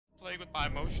playing with my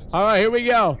emotions. All right, here we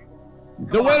go.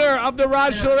 The winner of the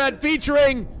Rajjchelorette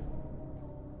featuring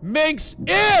Minx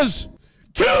is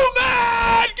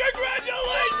Twomad! Congratulations!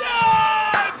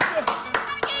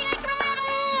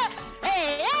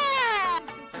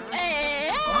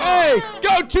 Hey,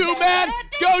 go Twomad!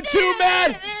 Go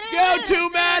Twomad! Go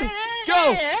Twomad!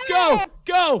 Go, go,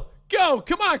 go, go!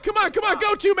 Come on, come on, come on!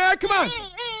 Go Twomad! Come on!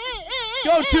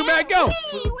 Go Twomad! Go!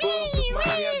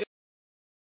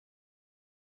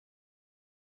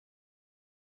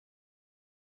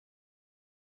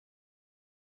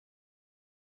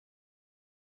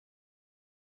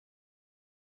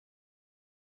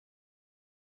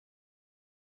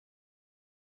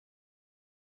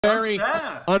 Barry,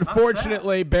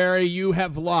 unfortunately, Barry, you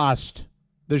have lost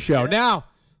the show. Yeah. Now,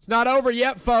 it's not over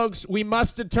yet, folks. We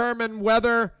must determine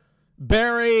whether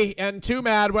Barry and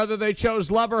Twomad, whether they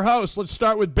chose love or host. Let's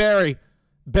start with Barry.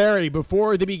 Barry,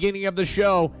 before the beginning of the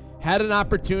show, had an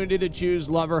opportunity to choose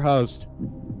love or host.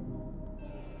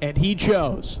 And he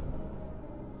chose.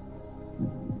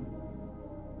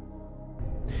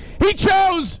 He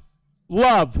chose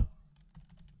love.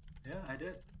 Yeah, I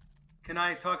did. Can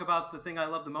I talk about the thing I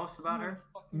love the most about her?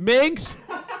 Minx?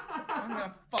 I'm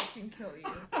gonna fucking kill you.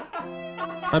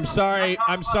 I'm sorry.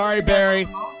 I'm sorry, Barry.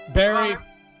 Barry.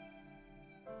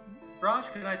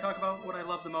 Raj, can I talk about what I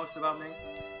love the most about Minx?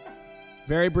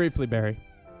 Very briefly, Barry.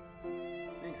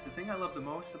 Minx, the thing I love the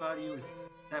most about you is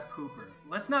that pooper.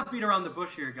 Let's not beat around the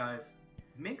bush here, guys.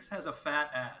 Minx has a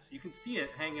fat ass. You can see it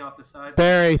hanging off the sides.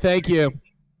 Barry, thank you.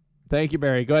 Thank you,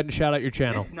 Barry. Go ahead and shout out your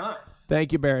channel. It's nuts.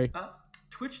 Thank you, Barry.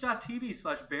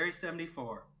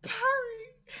 Twitch.tv/Barry74.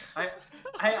 Barry.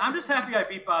 I'm just happy I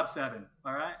beat Bob 7.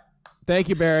 All right. Thank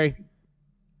you, Barry.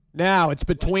 Now it's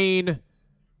between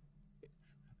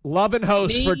love and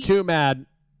host for Twomad.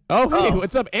 Oh, hey,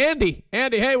 what's up, Andy?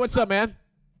 Andy, hey, what's up, man?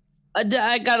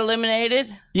 I got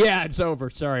eliminated. Yeah, it's over.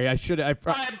 Sorry, I should. I'm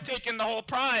taking the whole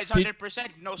prize, 100%.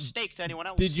 No stake to anyone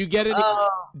else. Did you get any?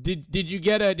 Did you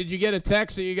get a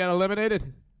text that you got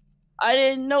eliminated? I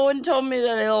didn't. No one told me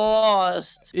that I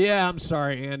lost. Yeah, I'm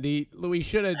sorry, Andy. We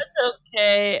should have. That's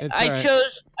okay. It's I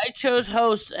chose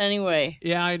host anyway.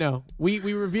 Yeah, I know. We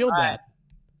revealed that.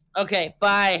 Okay,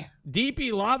 bye.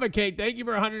 DP Lava Cake, thank you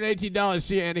for $118.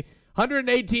 See you, Andy.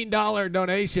 $118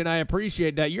 donation. I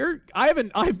appreciate that.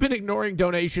 I've been ignoring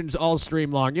donations all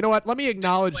stream long. You know what? Let me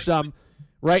acknowledge some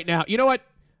right now. You know what?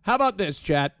 How about this,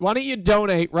 chat? Why don't you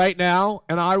donate right now,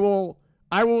 and I will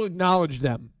acknowledge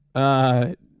them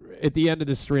at the end of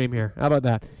the stream here. How about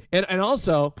that? And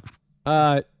also,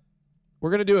 we're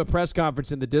gonna do a press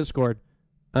conference in the Discord.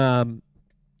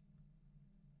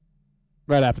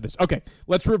 Right after this. Okay,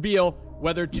 let's reveal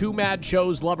whether Twomad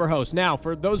chose love or host. Now,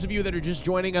 for those of you that are just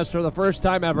joining us for the first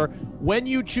time ever, when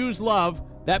you choose love,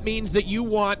 that means that you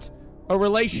want a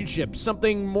relationship,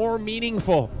 something more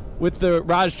meaningful with the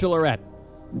Rajjchelorette.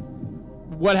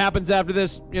 What happens after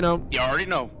this, you know? You already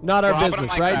know. Not our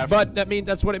business, right? But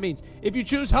that's what it means. If you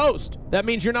choose host, that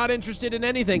means you're not interested in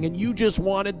anything and you just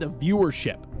wanted the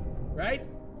viewership, right?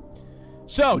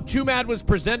 So, Twomad was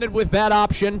presented with that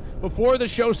option before the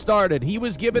show started. He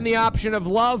was given the option of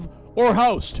love or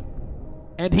host,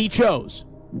 and he chose.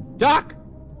 Doc,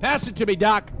 pass it to me,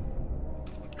 Doc.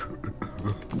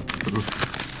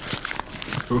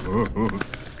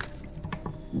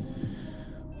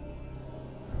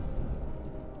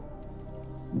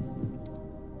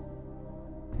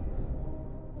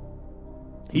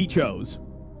 He chose.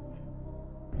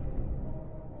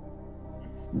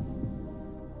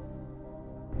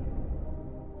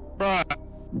 Bruh.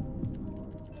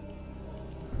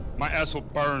 My asshole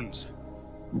burns.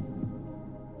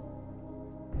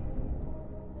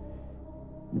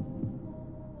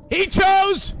 He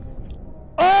chose.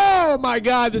 Oh my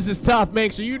God, this is tough.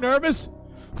 Minx, are you nervous?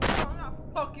 I'm not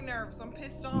fucking nervous. I'm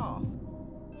pissed off.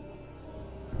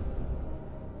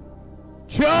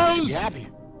 Chose. Happy.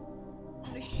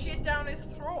 I'm gonna shit down his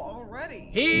throat already.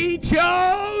 He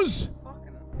chose.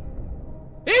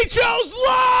 He chose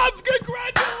love!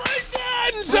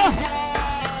 Congratulations!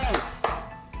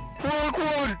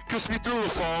 Kiss me through the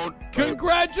phone.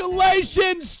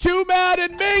 Congratulations, Twomad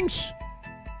and Minx!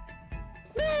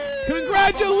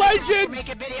 Congratulations! We're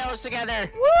making videos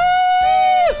together.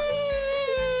 Woo!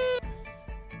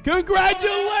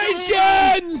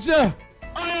 Congratulations!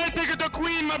 I think of the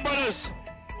queen, my brothers.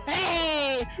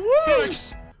 Hey! Woo!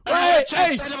 Hey,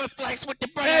 hey,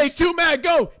 hey, Twomad,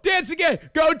 go! Dance again!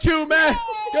 Go, Twomad!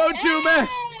 Go, Twomad!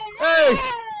 Hey!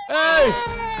 Hey!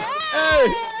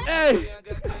 Hey! Hey!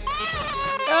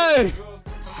 Hey!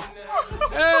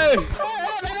 Hey!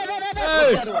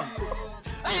 Hey!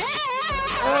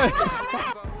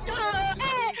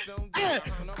 Hey!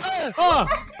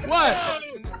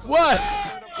 What?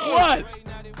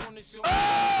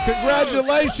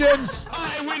 Congratulations!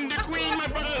 I win the queen, my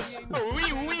brothers.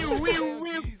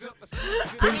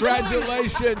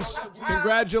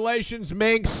 Congratulations,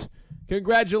 Minx.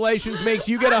 Congratulations, Minx.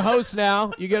 You get a host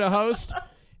now. You get a host,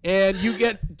 and you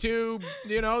get to,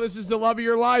 this is the love of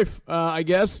your life, I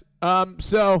guess.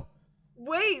 So.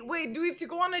 Wait, do we have to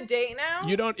go on a date now?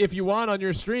 You don't, if you want on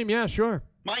your stream, yeah, sure.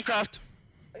 Minecraft.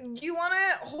 Do you want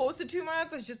to host a 2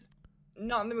 minutes? It's just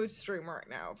not in the mood to stream right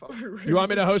now. You want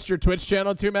me to host your Twitch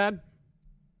channel, Twomad?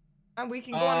 And we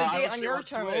can go on a date on your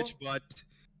channel. Twitch, but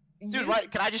dude,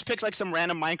 can I just pick like some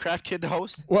random Minecraft kid to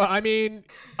host? Well, I mean,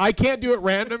 I can't do it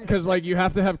random because like you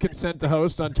have to have consent to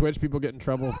host on Twitch. People get in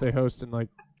trouble if they host and like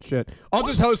shit. I'll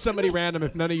just host somebody random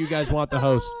if none of you guys want the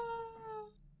host.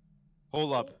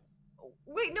 Hold up.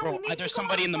 Wait, no, Bro, we need there's to go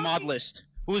somebody on in the mod fucking- list.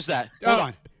 Who's that? Hold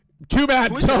on. Twomad,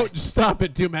 Who's don't that? stop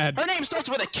it, Twomad. Her name starts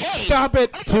with a K. Stop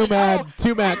it, Twomad. I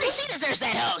Twomad. think she deserves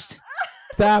that host.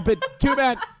 Stop it,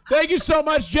 Twomad. Thank you so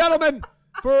much, gentlemen,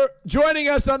 for joining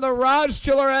us on the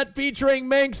Rajjchelorette featuring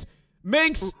Minx.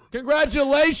 Minx,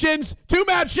 congratulations.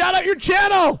 Twomad, shout out your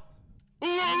channel.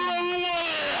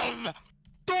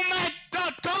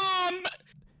 Twomad.com.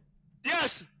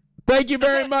 Yes. Thank you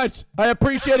very much. I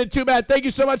appreciate it, Twomad. Thank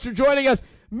you so much for joining us.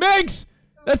 Minx,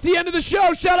 that's the end of the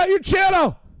show. Shout out your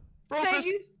channel. Thank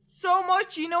you so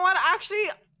much. You know what? Actually,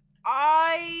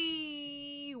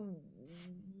 I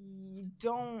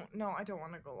don't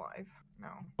want to go live. No.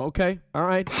 Okay. All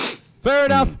right. Fair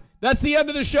enough. That's the end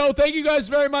of the show. Thank you guys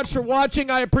very much for watching.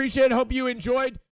 I appreciate it. Hope you enjoyed.